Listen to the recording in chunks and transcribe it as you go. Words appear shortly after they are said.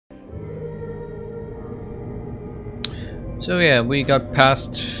So yeah, we got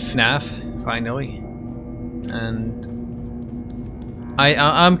past FNAF finally, and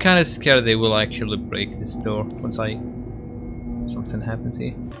I'm kind of scared they will actually break this door once something happens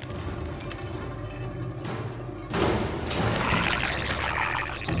here.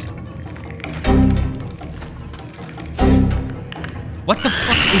 What the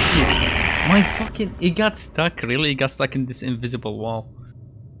fuck is this? My fucking... It got stuck, really? It got stuck in this invisible wall.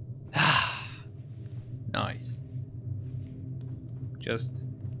 Nice. Just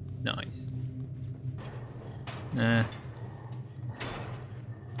nice.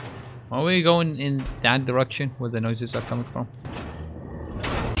 Are we going in that direction where the noises are coming from?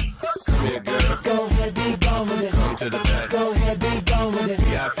 Go ahead, be gone with it. To the back. Go ahead, be gone with it.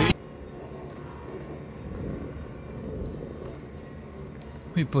 VIP.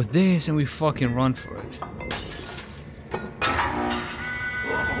 We put this and we fucking run for it.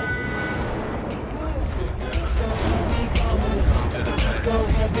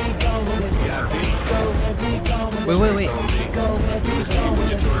 Wait.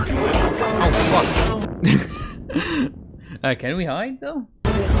 Oh fuck. Can we hide though?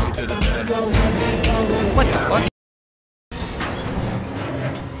 What the fuck?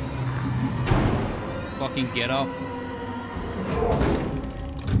 Fucking get off.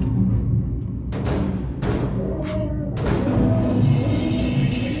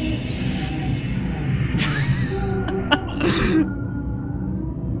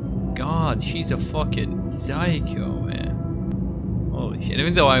 God, she's a fucking psycho, man. Holy shit,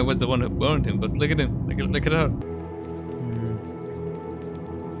 even though I was the one who burned him, but look at him, look at her.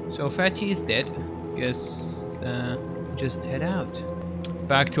 So Fatty is dead. Guess just head out.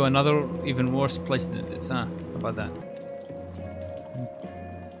 Back to another even worse place than this, huh? How about that?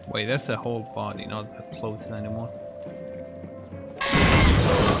 Wait, that's a whole body, not a clothes anymore.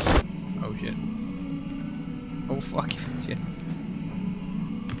 Oh shit. Oh fuck, shit.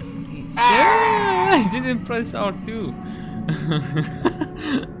 Ah, I didn't press R2.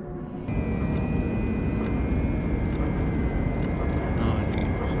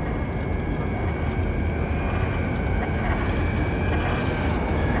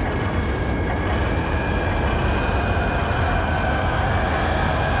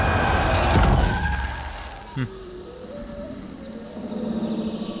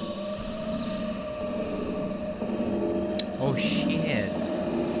 Oh shit.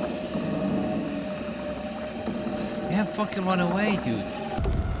 Yeah, fucking run away, dude.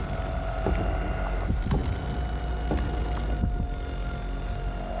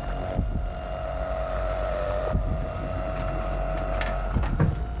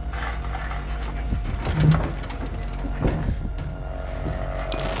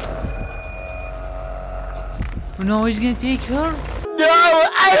 Oh no, he's gonna take her? No,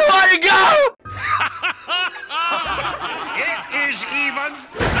 I don't want to go! It is even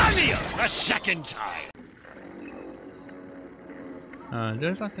funnier the second time.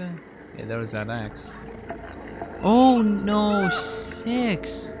 There's like a... Yeah, there was that axe. Oh no,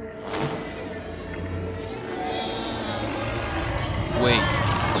 6. Wait.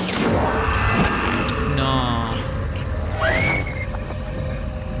 No.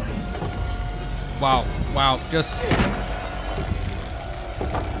 Wow, just...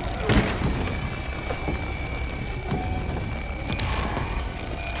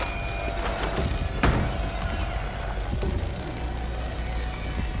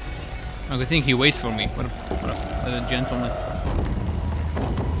 I think he waits for me. What a gentleman.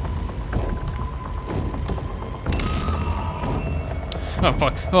 Oh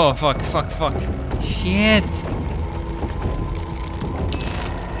fuck. Oh fuck. Shit.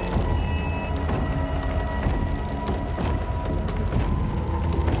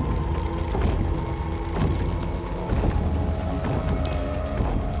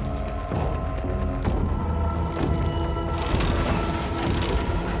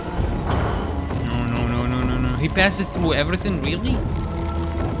 He passes through everything, really?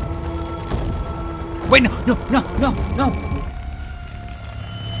 Wait, no!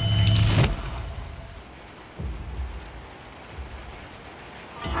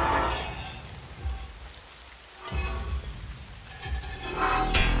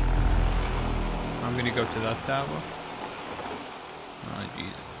 I'm gonna go to that tower. Oh,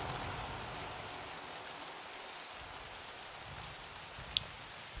 Jesus.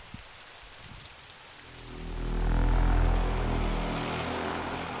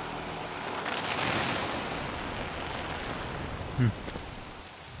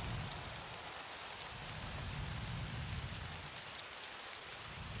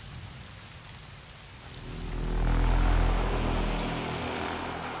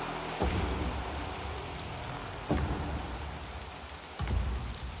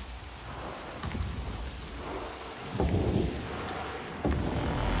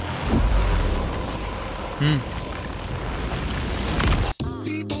 Hmm.